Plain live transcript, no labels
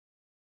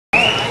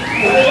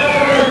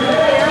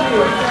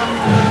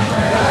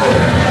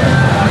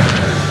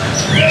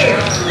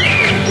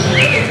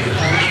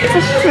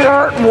Just a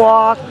short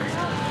walk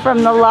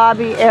from the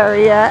lobby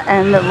area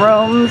and the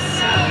rooms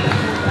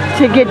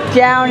to get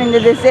down into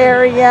this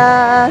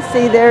area.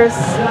 See, there's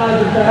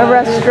a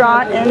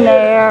restaurant in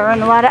there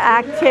and a lot of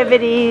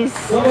activities.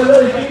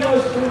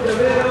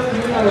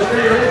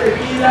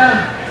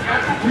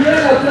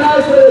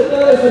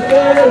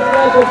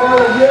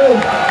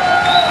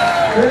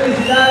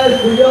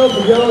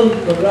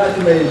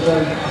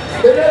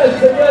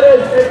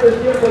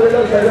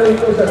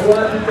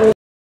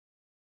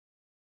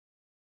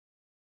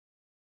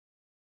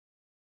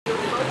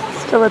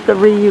 Still at the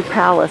Riu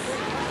Palace.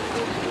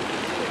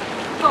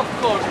 Of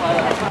course,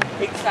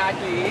 madam.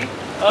 Exactly.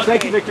 Okay.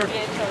 Thank you, Victor.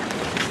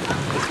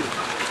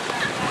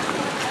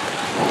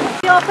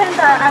 We open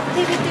the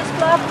activities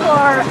club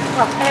for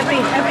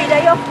every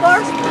day, of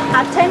course,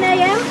 at 10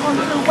 a.m.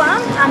 until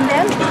 1, and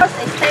then there's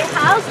a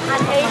steakhouse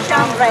and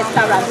Asian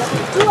restaurant.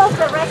 2 of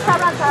the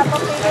restaurants are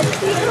located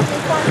here,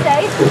 this one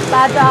says,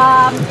 but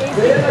if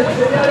we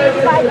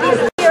divide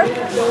this here,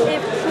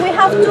 if we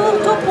have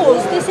two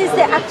pools. This is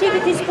the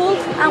activities pool,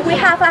 and we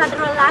have a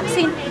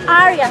relaxing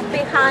area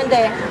behind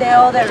the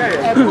other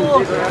pool.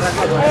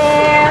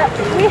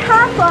 We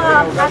have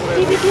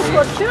activities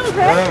for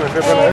children.